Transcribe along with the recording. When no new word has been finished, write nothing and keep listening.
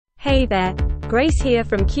Hey there, Grace here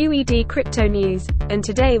from Q.E.D. CryptoNews, and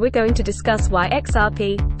today we're going to discuss why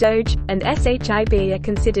XRP, DOGE, and SHIB are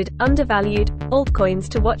considered undervalued altcoins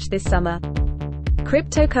to watch this summer.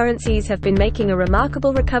 Cryptocurrencies have been making a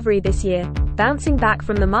remarkable recovery this year, bouncing back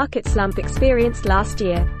from the market slump experienced last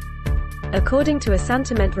year. According to a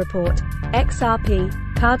sentiment report, XRP,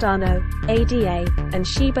 Cardano, ADA, and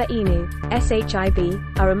Shiba Inu,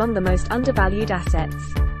 SHIB, are among the most undervalued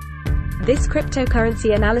assets. This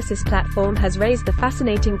cryptocurrency analysis platform has raised the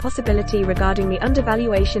fascinating possibility regarding the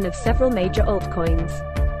undervaluation of several major altcoins.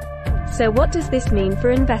 So what does this mean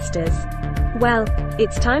for investors? Well,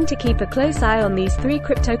 it's time to keep a close eye on these three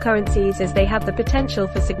cryptocurrencies as they have the potential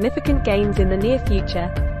for significant gains in the near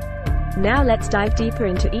future. Now let's dive deeper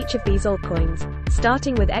into each of these altcoins,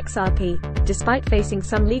 starting with XRP. Despite facing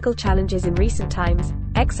some legal challenges in recent times,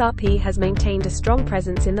 XRP has maintained a strong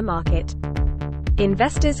presence in the market.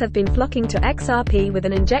 Investors have been flocking to XRP with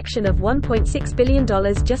an injection of $1.6 billion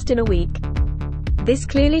just in a week. This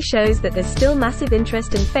clearly shows that there's still massive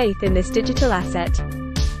interest and faith in this digital asset.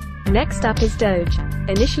 Next up is DOGE.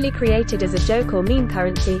 Initially created as a joke or meme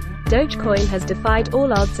currency, Dogecoin has defied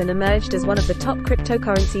all odds and emerged as one of the top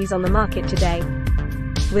cryptocurrencies on the market today.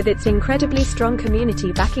 With its incredibly strong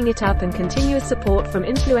community backing it up and continuous support from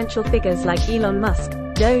influential figures like Elon Musk,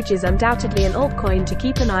 DOGE is undoubtedly an altcoin to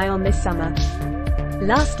keep an eye on this summer.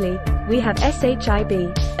 Lastly, we have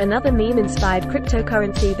SHIB, another meme-inspired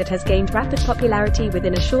cryptocurrency that has gained rapid popularity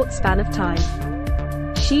within a short span of time.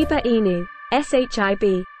 Shiba Inu,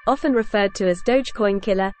 SHIB, often referred to as Dogecoin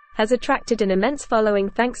Killer, has attracted an immense following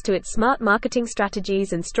thanks to its smart marketing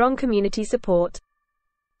strategies and strong community support.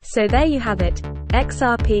 So there you have it,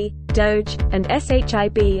 XRP, DOGE, and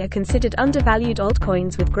SHIB are considered undervalued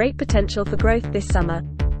altcoins with great potential for growth this summer.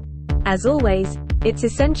 As always, it's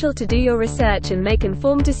essential to do your research and make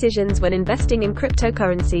informed decisions when investing in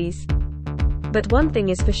cryptocurrencies. But one thing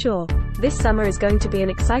is for sure, this summer is going to be an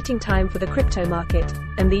exciting time for the crypto market,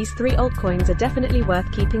 and these three altcoins are definitely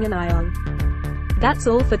worth keeping an eye on. That's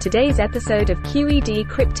all for today's episode of Q.E.D.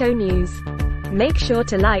 Crypto News. Make sure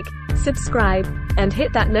to like, subscribe, and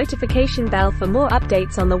hit that notification bell for more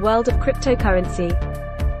updates on the world of cryptocurrency.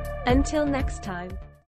 Until next time.